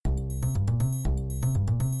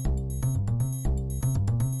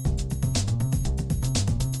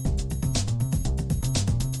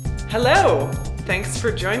Hello! Thanks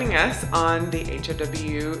for joining us on the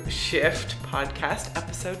HOW Shift podcast,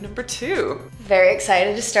 episode number 2. Very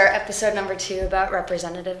excited to start episode number 2 about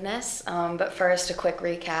representativeness. But first, a quick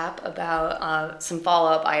recap about some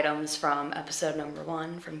follow-up items from episode number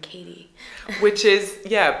 1 from Katie. Which is,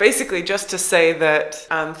 basically just to say that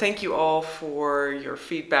thank you all for your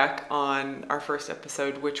feedback on our first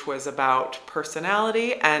episode, which was about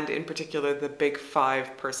personality and in particular the big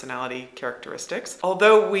 5 personality characteristics.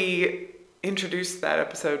 Although we introduced that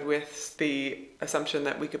episode with the assumption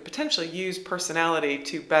that we could potentially use personality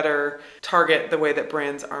to better target the way that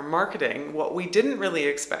brands are marketing. What we didn't really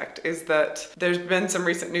expect is that there's been some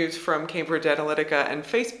recent news from Cambridge Analytica and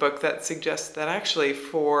Facebook that suggests that actually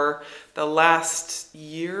for the last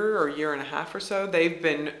year or year and a half or so, they've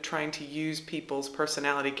been trying to use people's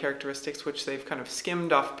personality characteristics, which they've kind of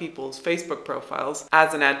skimmed off people's Facebook profiles,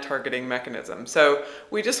 as an ad targeting mechanism. So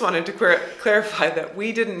we just wanted to clarify that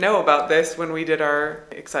we didn't know about this when we did our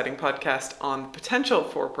exciting podcast on potential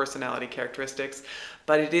for personality characteristics,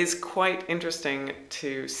 but it is quite interesting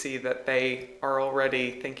to see that they are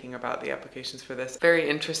already thinking about the applications for this. Very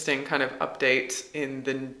interesting kind of update in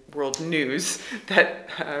the world news that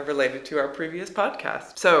related to our previous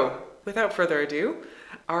podcast. So without further ado,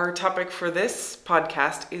 our topic for this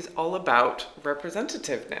podcast is all about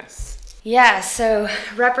representativeness. Yeah, so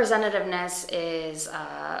representativeness is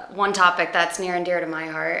one topic that's near and dear to my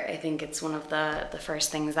heart. I think it's one of the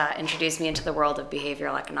first things that introduced me into the world of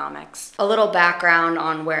behavioral economics. A little background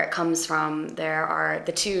on where it comes from. There are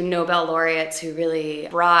the 2 Nobel laureates who really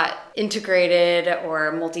brought integrated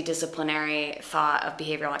or multidisciplinary thought of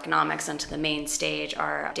behavioral economics onto the main stage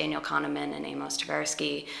are Daniel Kahneman and Amos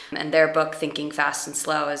Tversky. And their book, Thinking Fast and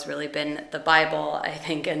Slow, has really been the Bible, I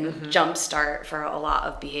think, and jumpstart for a lot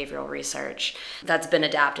of behavioral research that's been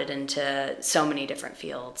adapted into so many different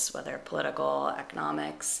fields, whether political,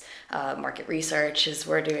 economics, market research, as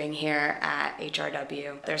we're doing here at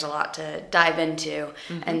HRW. There's a lot to dive into.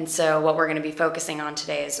 And so what we're going to be focusing on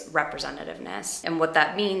today is representativeness. And what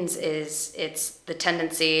that means is it's the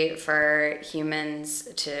tendency for humans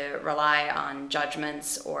to rely on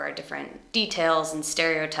judgments or different details and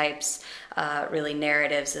stereotypes, really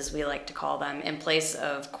narratives as we like to call them, in place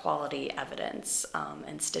of quality evidence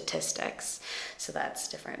and statistics. So that's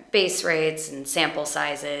different base rates and sample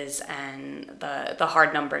sizes and the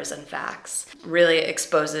hard numbers and facts. Really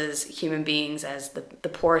exposes human beings as the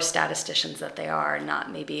poor statisticians that they are,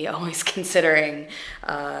 not maybe always considering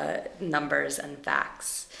numbers and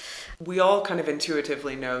facts. We all kind of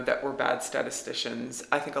intuitively know that we're bad statisticians.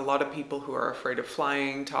 I think a lot of people who are afraid of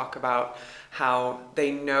flying talk about how they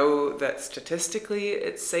know that statistically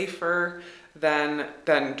it's safer than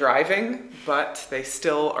driving, but they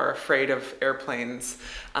still are afraid of airplanes.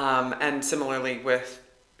 And similarly with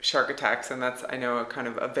shark attacks, and that's, I know, a kind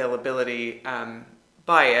of availability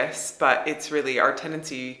bias, but it's really our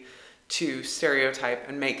tendency to stereotype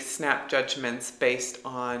and make snap judgments based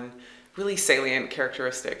on really salient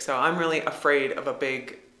characteristics. So I'm really afraid of a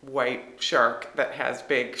big white shark that has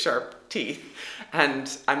big sharp teeth,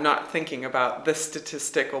 and I'm not thinking about the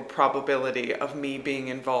statistical probability of me being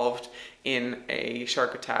involved in a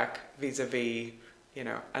shark attack vis-a-vis,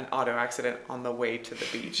 an auto accident on the way to the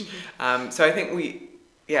beach. So I think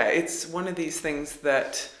it's one of these things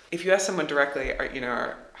that if you ask someone directly,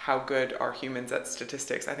 how good are humans at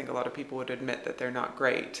statistics, I think a lot of people would admit that they're not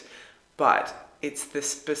great, but it's the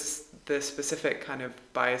specific kind of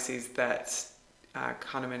biases that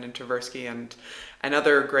Kahneman and Tversky and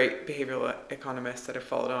other great behavioral economists that have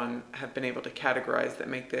followed on have been able to categorize that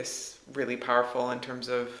make this really powerful in terms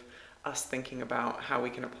of us thinking about how we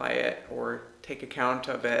can apply it or take account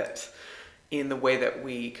of it in the way that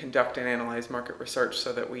we conduct and analyze market research,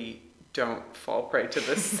 so that we don't fall prey to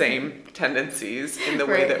the same tendencies in the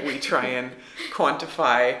way that we try and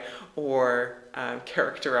quantify or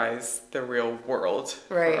characterize the real world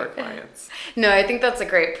for our clients. No, I think that's a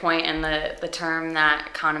great point, and the term that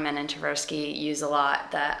Kahneman and Tversky use a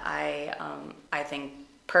lot that I think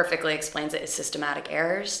perfectly explains it is systematic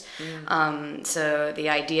errors. So the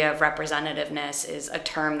idea of representativeness is a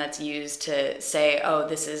term that's used to say, oh,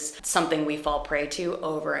 this is something we fall prey to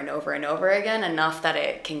over and over and over again, enough that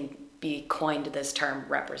it can be coined this term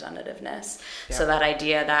representativeness. Yeah. So that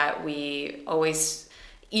idea that we always,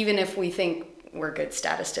 even if we think we're good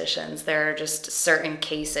statisticians, there are just certain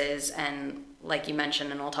cases, and like you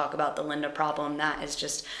mentioned, and we'll talk about the Linda problem, that is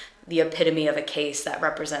just the epitome of a case that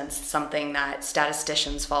represents something that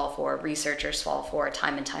statisticians fall for, researchers fall for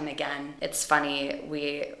time and time again. It's funny,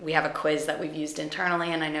 we have a quiz that we've used internally,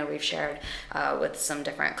 and I know we've shared with some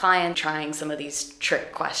different clients trying some of these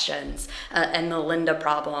trick questions. And the Linda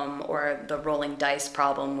problem or the rolling dice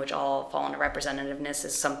problem, which all fall into representativeness,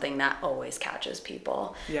 is something that always catches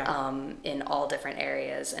people in all different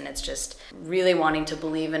areas. And it's just really wanting to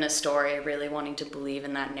believe in a story, really wanting to believe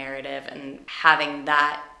in that narrative, and having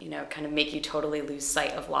that, kind of make you totally lose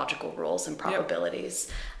sight of logical rules and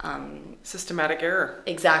probabilities. Systematic error.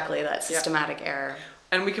 Exactly, that systematic error.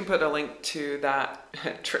 And we can put a link to that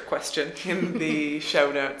trick question in the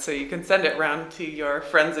show notes, so you can send it around to your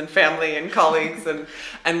friends and family and colleagues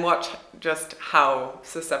and watch just how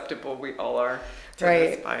susceptible we all are to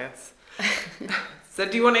this bias. So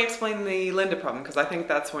do you want to explain the Linda problem? Because I think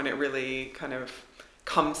that's when it really kind of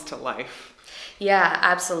comes to life. Yeah,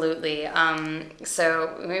 absolutely.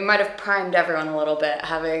 So we might have primed everyone a little bit,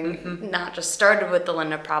 having not just started with the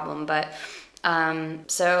Linda problem, but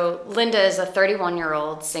so Linda is a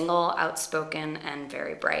 31-year-old, single, outspoken, and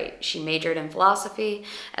very bright. She majored in philosophy.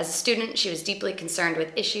 As a student, she was deeply concerned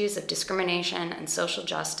with issues of discrimination and social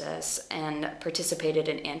justice and participated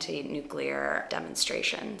in anti-nuclear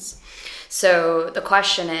demonstrations. So the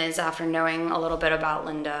question is, after knowing a little bit about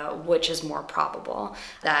Linda, which is more probable?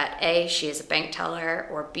 That A, she is a bank teller,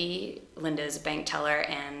 or B, Linda is a bank teller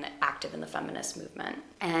and active in the feminist movement.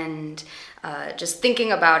 And just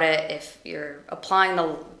thinking about it, if you're applying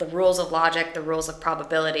the rules of logic, the rules of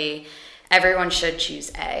probability, everyone should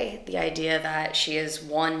choose A. The idea that she is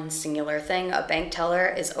one singular thing, a bank teller,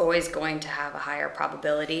 is always going to have a higher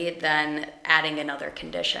probability than adding another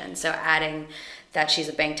condition. So adding that she's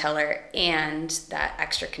a bank teller and that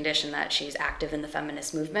extra condition that she's active in the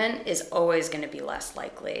feminist movement is always going to be less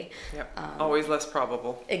likely. Yep. Always less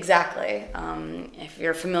probable. Exactly. If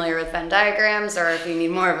you're familiar with Venn diagrams, or if you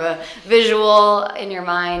need more of a visual in your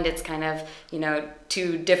mind, it's kind of,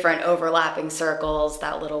 two different overlapping circles.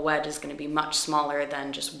 That little wedge is going to be much smaller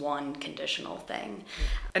than just one conditional thing.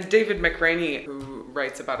 And David McRaney, who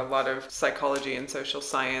writes about a lot of psychology and social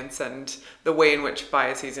science and the way in which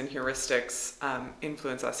biases and heuristics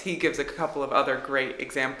influence us, he gives a couple of other great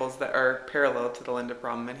examples that are parallel to the Linda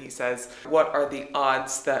problem. And he says, what are the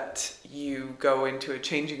odds that you go into a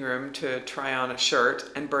changing room to try on a shirt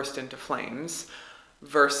and burst into flames,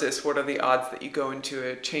 versus what are the odds that you go into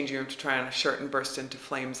a changing room to try on a shirt and burst into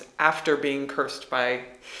flames after being cursed by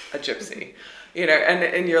a gypsy?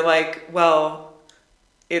 And you're like, well,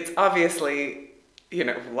 it's obviously,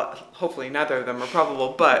 hopefully neither of them are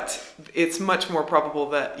probable, but it's much more probable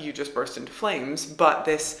that you just burst into flames. But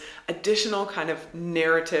this additional kind of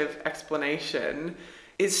narrative explanation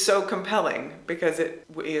is so compelling, because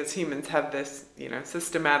we as humans have this,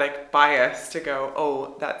 systematic bias to go,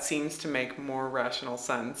 oh, that seems to make more rational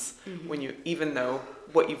sense when even though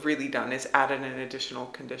what you've really done is added an additional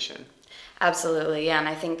condition. Absolutely, yeah, and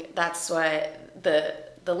I think that's what the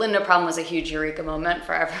Linda problem was a huge eureka moment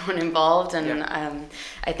for everyone involved, and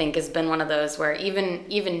I think has been one of those where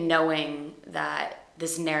even knowing that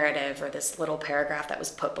this narrative or this little paragraph that was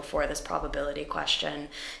put before this probability question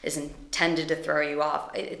is intended to throw you off,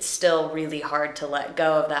 it's still really hard to let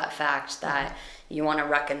go of that fact that you want to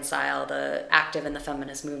reconcile the active in the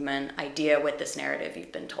feminist movement idea with this narrative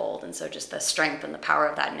you've been told. And so just the strength and the power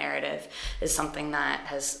of that narrative is something that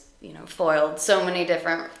has, foiled so many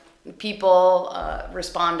different people,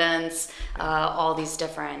 respondents, all these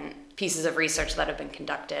different pieces of research that have been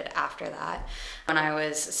conducted after that. When I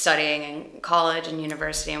was studying in college and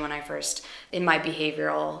university, and when I first, in my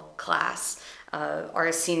behavioral class,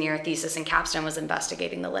 our senior thesis in capstone was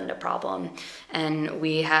investigating the Linda problem, and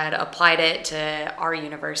we had applied it to our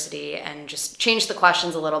university and just changed the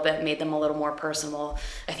questions a little bit, made them a little more personal.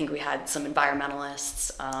 I think we had some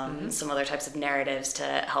environmentalists, some other types of narratives to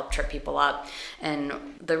help trip people up, and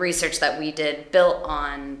the research that we did built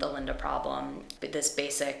on the Linda problem, this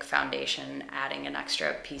basic foundation, adding an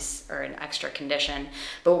extra piece or an extra condition.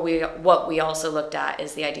 But what we also looked at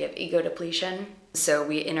is the idea of ego depletion. So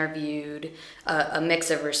we interviewed a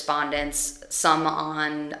mix of respondents, some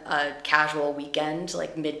on a casual weekend,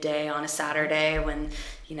 like midday on a Saturday when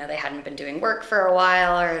they hadn't been doing work for a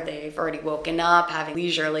while, or they've already woken up, having a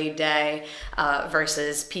leisurely day,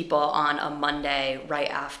 versus people on a Monday right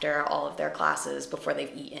after all of their classes before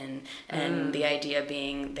they've eaten. And the idea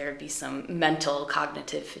being there'd be some mental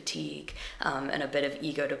cognitive fatigue and a bit of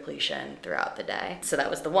ego depletion throughout the day. So that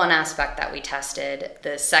was the one aspect that we tested.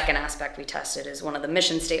 The second aspect we tested is one of the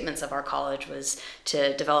mission statements of our college was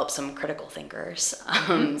to develop some critical thinkers.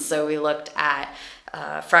 So we looked at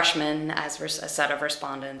freshmen as a set of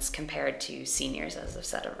respondents compared to seniors as a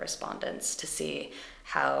set of respondents to see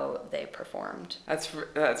how they performed. That's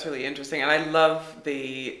really interesting, and I love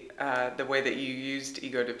the way that you used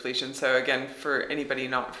ego depletion. So again, for anybody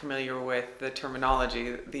not familiar with the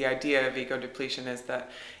terminology, the idea of ego depletion is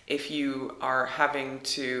that if you are having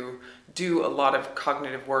to do a lot of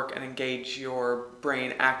cognitive work and engage your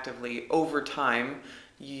brain actively over time,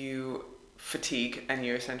 you fatigue and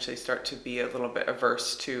you essentially start to be a little bit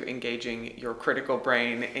averse to engaging your critical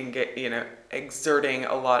brain and exerting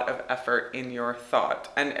a lot of effort in your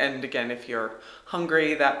thought. And again, if you're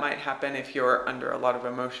hungry, that might happen. If you're under a lot of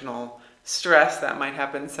emotional stress, that might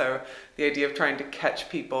happen. So the idea of trying to catch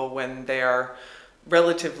people when they are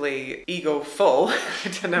relatively ego full,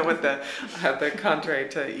 I don't know what the contrary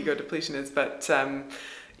to ego depletion is, but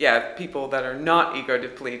people that are not ego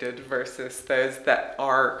depleted versus those that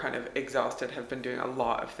are kind of exhausted, have been doing a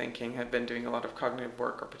lot of thinking, have been doing a lot of cognitive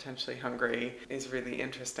work, or potentially hungry is really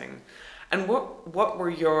interesting. And what were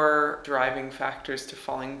your driving factors to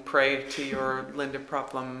falling prey to your Linda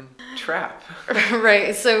problem trap?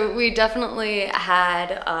 Right. So we definitely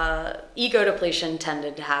had ego depletion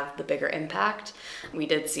tended to have the bigger impact. We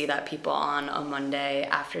did see that people on a Monday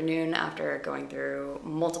afternoon, after going through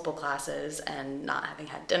multiple classes and not having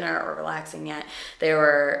had dinner or relaxing yet, they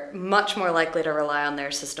were much more likely to rely on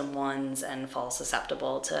their system ones and fall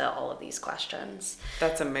susceptible to all of these questions.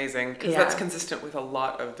 That's amazing, because that's consistent with a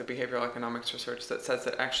lot of the behavioral economics research that says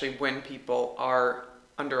that actually when people are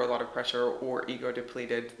under a lot of pressure or ego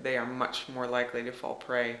depleted, they are much more likely to fall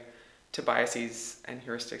prey to biases and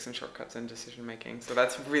heuristics and shortcuts in decision making. So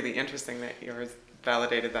that's really interesting that yours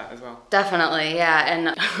validated that as well. Definitely, yeah.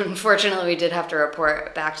 And unfortunately, we did have to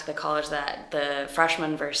report back to the college that the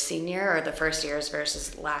freshman versus senior, or the first years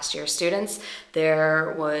versus last year students,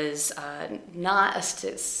 there was not a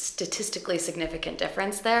statistically significant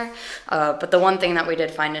difference there. But the one thing that we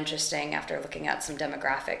did find interesting after looking at some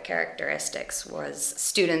demographic characteristics was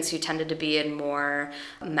students who tended to be in more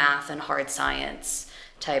math and hard science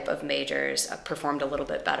type of majors performed a little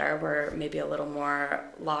bit better, were maybe a little more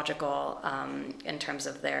logical in terms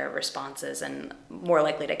of their responses and more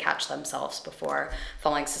likely to catch themselves before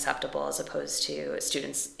falling susceptible, as opposed to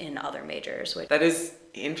students in other majors. That is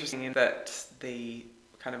interesting in that the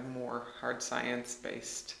kind of more hard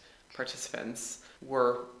science-based participants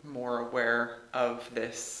were more aware of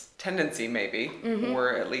this tendency maybe,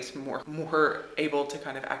 or at least more able to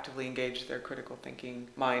kind of actively engage their critical thinking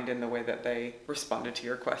mind in the way that they responded to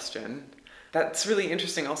your question. That's really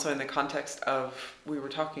interesting also in the context of, we were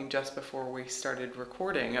talking just before we started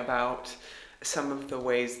recording about some of the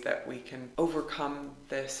ways that we can overcome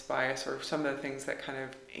this bias, or some of the things that kind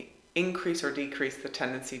of increase or decrease the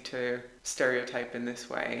tendency to stereotype in this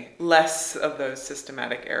way. Less of those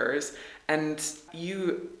systematic errors. And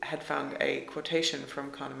you had found a quotation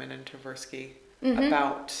from Kahneman and Tversky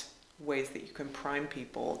about ways that you can prime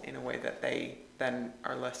people in a way that they then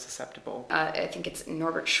are less susceptible. I think it's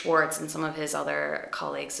Norbert Schwartz and some of his other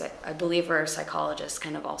colleagues, I believe, were psychologists,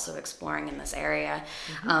 kind of also exploring in this area.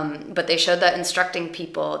 But they showed that instructing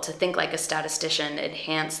people to think like a statistician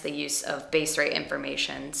enhanced the use of base rate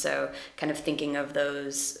information. So kind of thinking of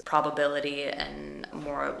those probability and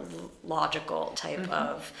more logical type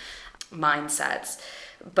of mindsets.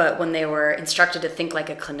 But when they were instructed to think like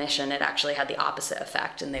a clinician, it actually had the opposite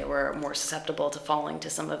effect, and they were more susceptible to falling to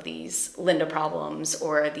some of these Linda problems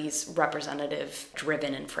or these representative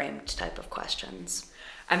driven and framed type of questions.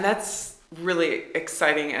 And that's really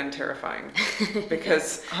exciting and terrifying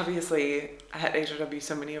because obviously at HRW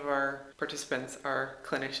so many of our participants are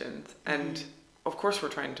clinicians, and of course we're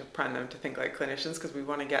trying to prime them to think like clinicians because we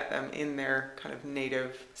want to get them in their kind of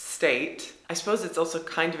native state. I suppose it's also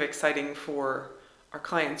kind of exciting for our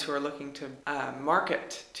clients who are looking to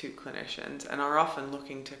market to clinicians and are often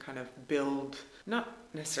looking to kind of build, not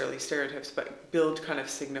necessarily stereotypes, but build kind of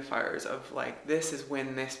signifiers of like, this is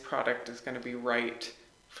when this product is going to be right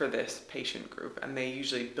for this patient group. And they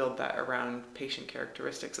usually build that around patient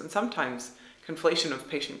characteristics, and sometimes conflation of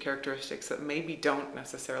patient characteristics that maybe don't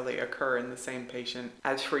necessarily occur in the same patient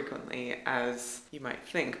as frequently as you might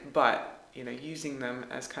think, but using them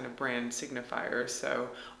as kind of brand signifiers. So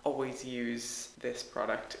always use this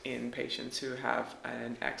product in patients who have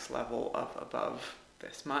an X level of above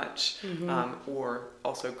this much, or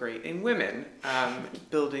also great in women.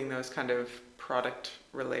 Building those kind of product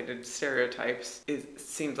related stereotypes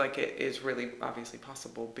seems like it is really obviously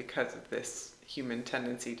possible because of this human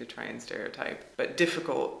tendency to try and stereotype, but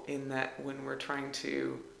difficult in that when we're trying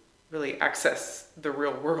to really access the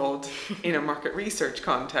real world in a market research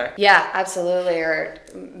context. Yeah, absolutely. Or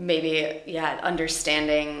maybe,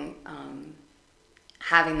 understanding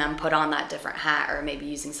having them put on that different hat, or maybe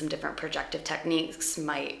using some different projective techniques,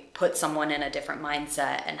 might put someone in a different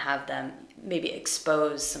mindset and have them maybe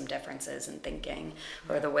expose some differences in thinking,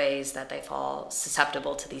 or the ways that they fall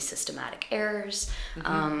susceptible to these systematic errors,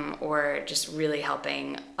 or just really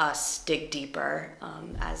helping us dig deeper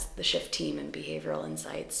as the Shift team in behavioral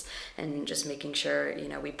insights, and just making sure,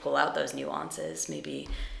 we pull out those nuances, maybe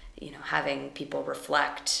having people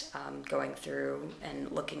reflect, going through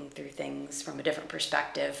and looking through things from a different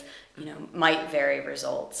perspective, might vary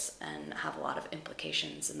results and have a lot of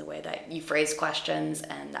implications in the way that you phrase questions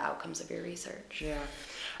and the outcomes of your research. Yeah.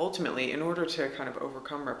 Ultimately, in order to kind of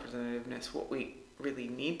overcome representativeness, what we really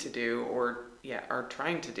need to do, or are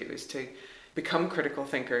trying to do, is to become critical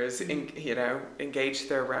thinkers, engage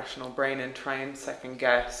their rational brain and try and second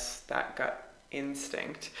guess that gut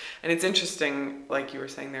instinct. And it's interesting, like you were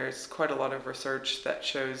saying, there's quite a lot of research that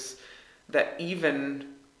shows that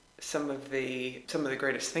even some of the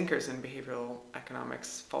greatest thinkers in behavioral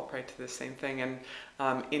economics fall prey to the same thing.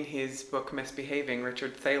 And in his book Misbehaving,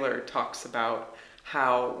 Richard Thaler talks about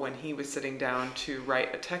how when he was sitting down to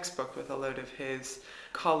write a textbook with a load of his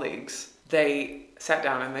colleagues, they sat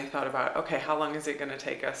down and they thought about, okay, how long is it going to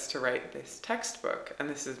take us to write this textbook? And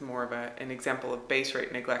this is more of an example of base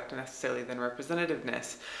rate neglect necessarily than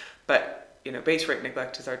representativeness. But, base rate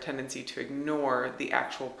neglect is our tendency to ignore the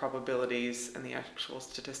actual probabilities and the actual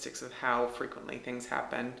statistics of how frequently things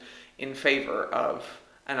happen in favor of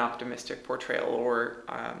an optimistic portrayal or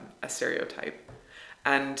a stereotype.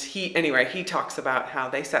 And he talks about how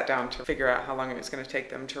they sat down to figure out how long it was going to take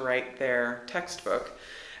them to write their textbook.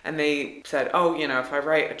 And they said, if I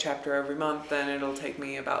write a chapter every month, then it'll take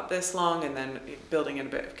me about this long, and then building in a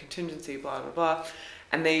bit of contingency, blah, blah, blah.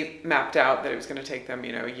 And they mapped out that it was going to take them,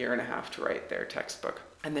 a year and a half to write their textbook.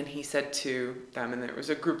 And then he said to them, and there was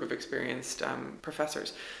a group of experienced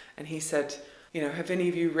professors, and he said, have any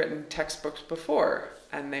of you written textbooks before?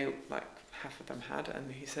 And they, half of them had.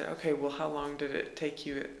 And he said, okay, well, how long did it take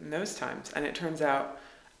you in those times? And it turns out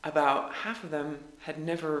about half of them had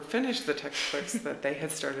never finished the textbooks that they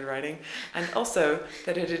had started writing, and also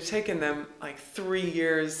that it had taken them 3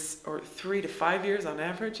 years or 3 to 5 years on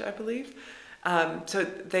average, I believe. So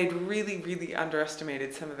they'd really, really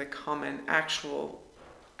underestimated some of the common actual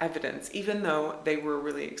evidence. Even though they were a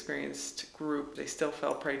really experienced group, they still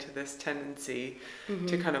fell prey to this tendency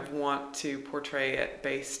to kind of want to portray it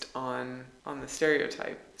based on the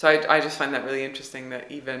stereotype. So I just find that really interesting that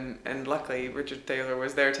and luckily Richard Thaler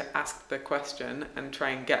was there to ask the question and try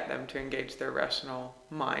and get them to engage their rational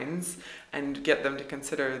minds and get them to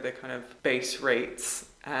consider the kind of base rates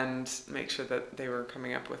and make sure that they were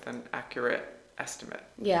coming up with an accurate estimate.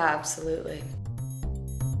 Yeah, absolutely.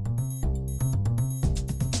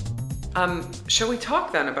 Shall we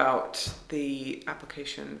talk then about the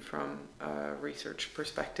application from a research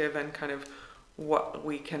perspective and kind of what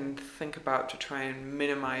we can think about to try and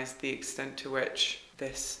minimize the extent to which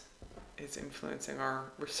this is influencing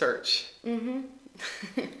our research? Mm-hmm.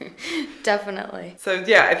 Definitely. So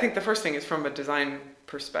I think the first thing is from a design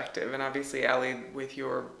perspective, and obviously Ali, with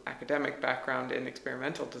your academic background in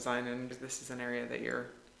experimental design, and this is an area that you're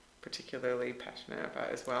particularly passionate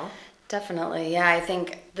about as well. Definitely, yeah. I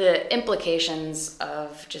think the implications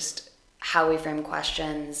of just how we frame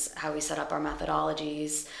questions, how we set up our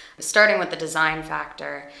methodologies, starting with the design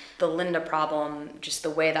factor, the Linda problem, just the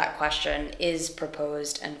way that question is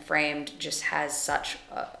proposed and framed just has such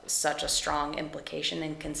a strong implication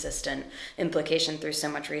and consistent implication through so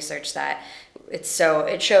much research that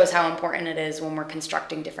it shows how important it is when we're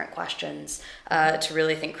constructing different questions to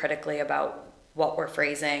really think critically about what we're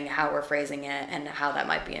phrasing, how we're phrasing it, and how that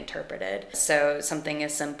might be interpreted. So something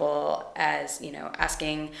as simple as,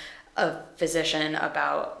 asking a physician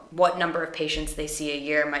about what number of patients they see a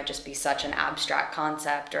year might just be such an abstract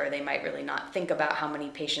concept, or they might really not think about how many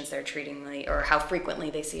patients they're treating or how frequently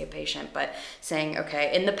they see a patient, but saying,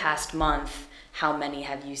 okay, in the past month, how many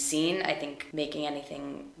have you seen? I think making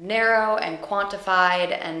anything narrow and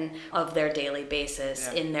quantified and of their daily basis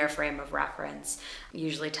in their frame of reference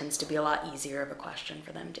usually tends to be a lot easier of a question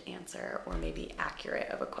for them to answer, or maybe accurate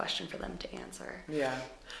of a question for them to answer. Yeah,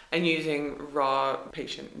 and using raw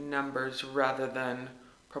patient numbers rather than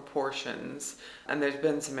proportions. And there's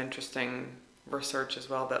been some interesting research as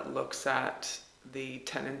well that looks at the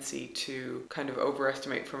tendency to kind of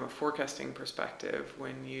overestimate from a forecasting perspective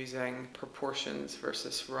when using proportions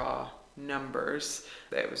versus raw numbers.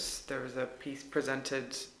 There was a piece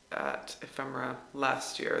presented at Ephemera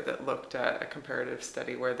last year that looked at a comparative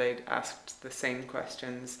study where they'd asked the same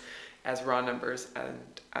questions as raw numbers and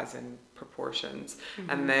as in proportions,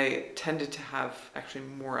 and they tended to have actually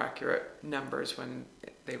more accurate numbers when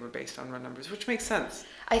they were based on raw numbers, which makes sense.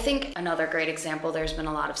 I think another great example, there's been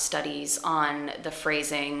a lot of studies on the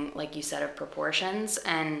phrasing, like you said, of proportions,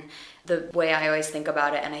 and the way I always think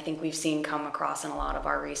about it, and I think we've seen come across in a lot of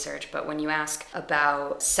our research, but when you ask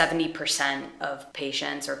about 70% of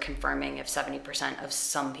patients, or confirming if 70% of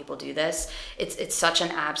some people do this, it's such an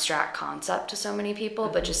abstract concept to so many people,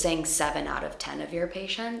 but just saying 7 out of 10 of your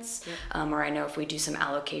patients, or I know if we do some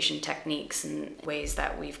allocation techniques and ways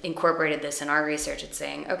that we've incorporated this in our research, it's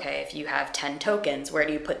saying, okay, if you have 10 tokens, where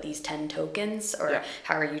do you put these 10 tokens, or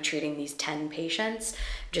how are you treating these 10 patients?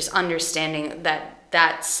 Just understanding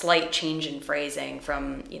that slight change in phrasing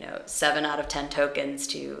from 7 out of 10 tokens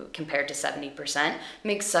to compared to 70%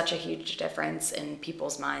 makes such a huge difference in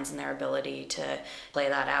people's minds and their ability to play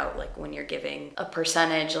that out. Like when you're giving a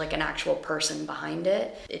percentage, like an actual person behind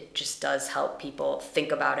it, it just does help people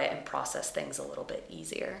think about it and process things a little bit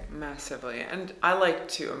easier. Massively. And I like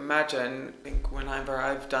to imagine, I think whenever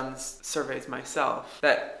I've done surveys myself,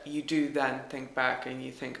 that you do then think back and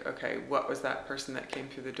you think, okay, what was that person that came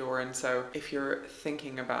through the door? And so if you're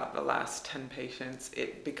thinking about the last 10 patients,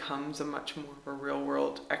 it becomes a much more of a real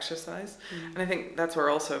world exercise. And I think that's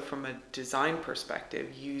where also from a design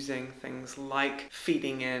perspective, using things like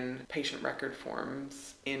feeding in patient record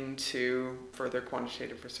forms into further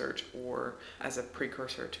quantitative research or as a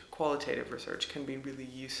precursor to qualitative research can be really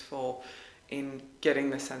useful in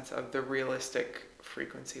getting the sense of the realistic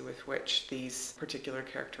frequency with which these particular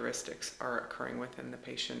characteristics are occurring within the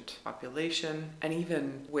patient population, and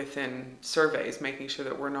even within surveys, making sure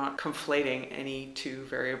that we're not conflating any two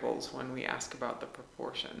variables when we ask about the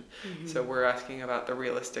proportion. So we're asking about the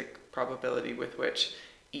realistic probability with which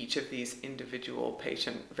each of these individual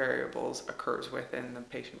patient variables occurs within the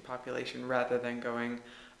patient population, rather than going,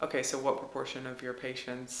 okay, so what proportion of your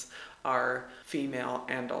patients are female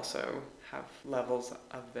and also have levels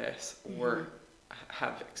of this, or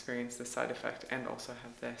have experienced this side effect and also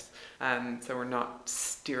have this. So we're not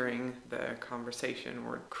steering the conversation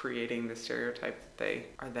or creating the stereotype that they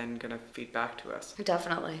are then going to feed back to us.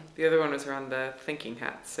 Definitely. The other one was around the thinking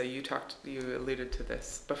hats. So you alluded to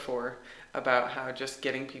this before about how just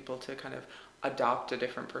getting people to kind of adopt a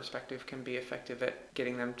different perspective can be effective at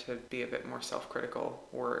getting them to be a bit more self-critical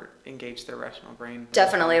or engage their rational brain.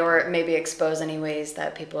 Definitely, or maybe expose any ways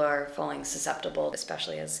that people are falling susceptible,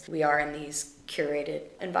 especially as we are in these curated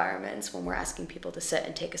environments when we're asking people to sit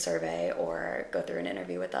and take a survey or go through an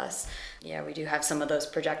interview with us. Yeah, we do have some of those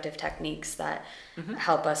projective techniques that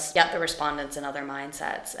help us get the respondents in other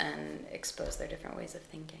mindsets and expose their different ways of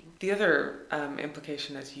thinking. The other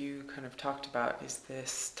implication, as you kind of talked about, is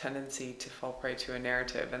this tendency to fall prey to a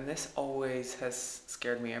narrative. And this always has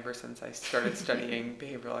scared me ever since I started studying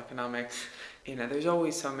behavioral economics. There's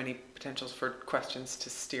always so many potentials for questions to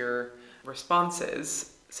steer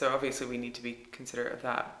responses. So obviously we need to be considerate of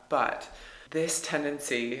that. But this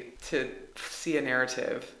tendency to see a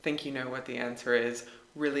narrative, think you know what the answer is,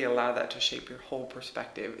 really allow that to shape your whole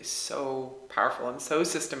perspective is so powerful and so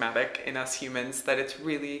systematic in us humans that it's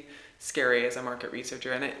really scary as a market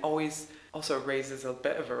researcher. And it always also raises a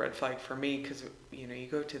bit of a red flag for me because, you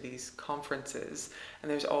go to these conferences and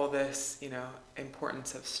there's all this,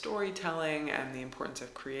 importance of storytelling and the importance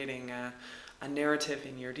of creating a narrative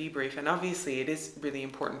in your debrief. And obviously it is really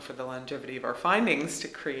important for the longevity of our findings to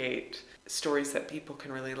create stories that people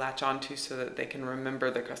can really latch onto so that they can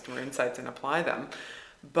remember their customer insights and apply them.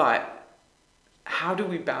 But how do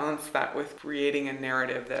we balance that with creating a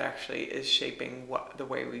narrative that actually is shaping the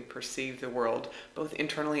way we perceive the world, both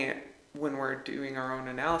internally when we're doing our own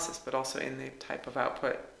analysis, but also in the type of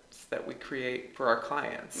outputs that we create for our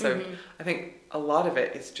clients? So I think a lot of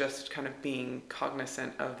it is just kind of being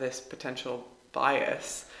cognizant of this potential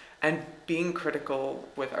bias and being critical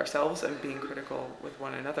with ourselves and being critical with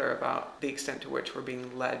one another about the extent to which we're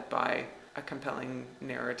being led by a compelling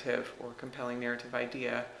narrative or compelling narrative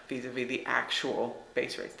idea vis-a-vis the actual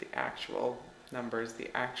base rates, the actual numbers, the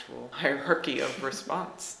actual hierarchy of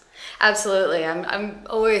response. Absolutely. I'm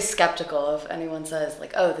always skeptical if anyone says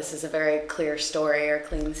like, oh, this is a very clear story or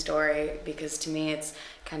clean story, because to me it's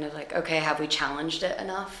kind of like, okay, have we challenged it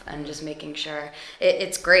enough? And just making sure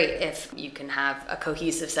it's great if you can have a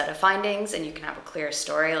cohesive set of findings and you can have a clear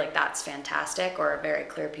story, like that's fantastic, or a very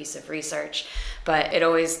clear piece of research. But it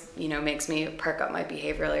always, makes me perk up my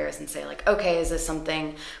behavioral ears and say like, okay, is this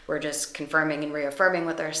something we're just confirming and reaffirming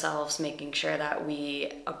with ourselves, making sure that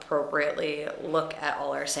we appropriately look at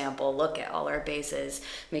all our samples sample, look at all our bases,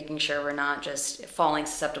 making sure we're not just falling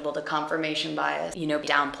susceptible to confirmation bias,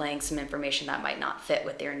 downplaying some information that might not fit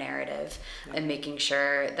with your narrative, and making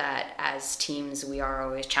sure that as teams we are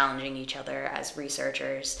always challenging each other as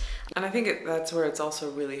researchers. And I think that's where it's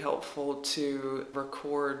also really helpful to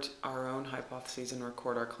record our own hypotheses and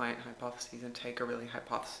record our client hypotheses and take a really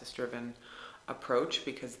hypothesis-driven approach,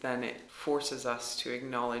 because then it forces us to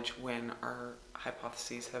acknowledge when our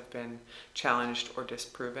hypotheses have been challenged or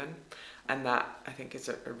disproven. And that, I think, is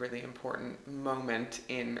a really important moment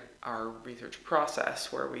in our research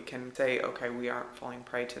process, where we can say, okay, we aren't falling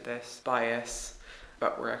prey to this bias,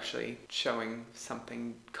 but we're actually showing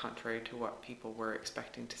something contrary to what people were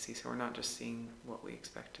expecting to see. So we're not just seeing what we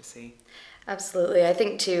expect to see. Absolutely. I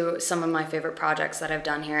think, too, some of my favorite projects that I've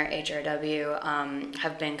done here at HRW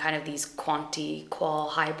have been kind of these quanti-qual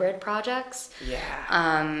hybrid projects.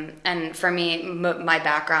 Yeah. And for me, my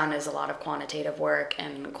background is a lot of quantitative work,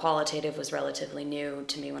 and qualitative was relatively new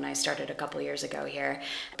to me when I started a couple years ago here.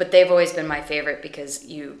 But they've always been my favorite, because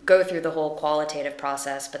you go through the whole qualitative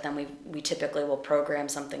process, but then we typically will program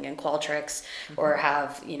something in Qualtrics or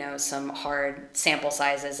have, some hard sample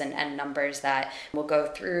sizes and numbers that we'll go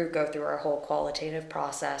through our whole qualitative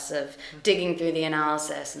process of digging through the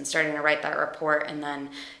analysis and starting to write that report, and then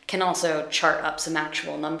can also chart up some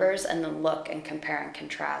actual numbers and then look and compare and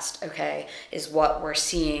contrast. Okay, is what we're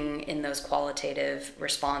seeing in those qualitative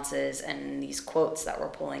responses and these quotes that we're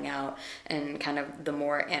pulling out and kind of the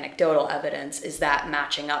more anecdotal evidence, is that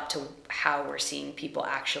matching up to how we're seeing people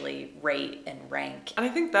actually rate and rank? And I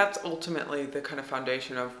think that's ultimately the kind of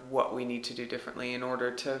foundation of what we need to do differently in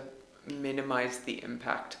order to minimize the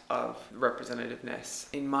impact of representativeness,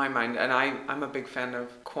 in my mind. And I'm a big fan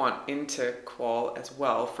of quant into qual as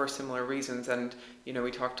well, for similar reasons. And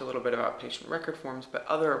we talked a little bit about patient record forms, but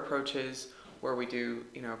other approaches where we do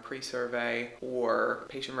pre-survey or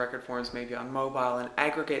patient record forms maybe on mobile and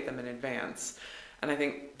aggregate them in advance. And I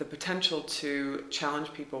think the potential to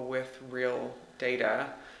challenge people with real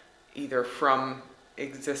data, either from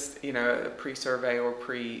pre-survey or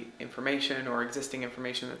pre-information or existing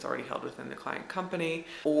information that's already held within the client company,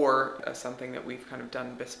 or something that we've kind of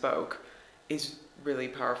done bespoke, is really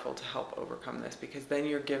powerful to help overcome this, because then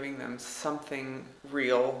you're giving them something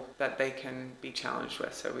real that they can be challenged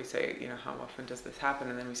with. So we say, how often does this happen?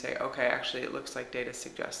 And then we say, okay, actually it looks like data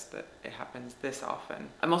suggests that it happens this often.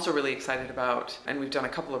 I'm also really excited about, and we've done a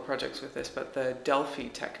couple of projects with this, but the Delphi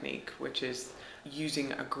technique, which is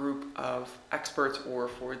using a group of experts or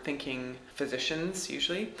forward-thinking physicians,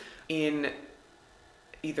 usually, in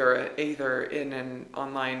either in an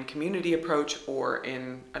online community approach or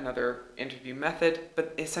in another interview method.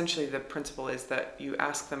 But essentially the principle is that you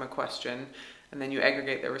ask them a question and then you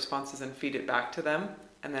aggregate their responses and feed it back to them,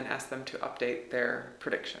 and then ask them to update their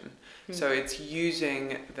prediction. So it's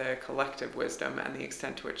using the collective wisdom and the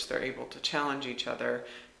extent to which they're able to challenge each other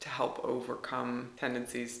to help overcome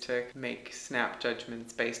tendencies to make snap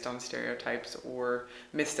judgments based on stereotypes or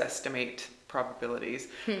misestimate probabilities.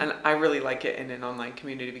 And I really like it in an online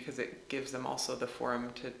community, because it gives them also the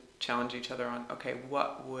forum to challenge each other on, okay,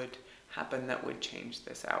 what would happen that would change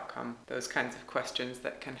this outcome? Those kinds of questions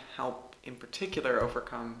that can help in particular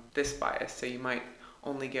overcome this bias. So you might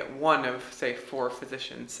only get one of, say, 4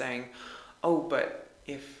 physicians saying, oh, but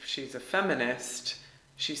if she's a feminist,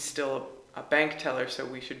 she's still a bank teller, so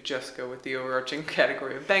we should just go with the overarching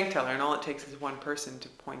category of bank teller. And all it takes is one person to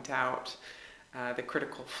point out the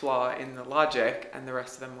critical flaw in the logic, and the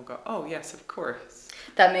rest of them will go, oh, yes, of course.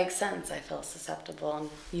 That makes sense. I feel susceptible and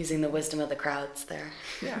using the wisdom of the crowds there.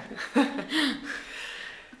 Yeah.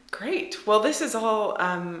 Great. Well, this is all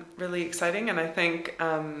really exciting, and I think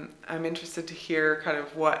I'm interested to hear kind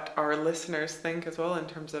of what our listeners think as well in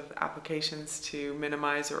terms of applications to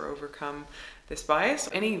minimize or overcome this bias.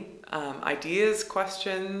 Any ideas,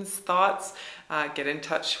 questions, thoughts, get in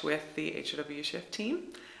touch with the HRW Shift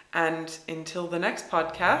team. And until the next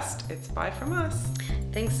podcast, it's bye from us.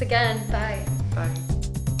 Thanks again. Bye. Bye.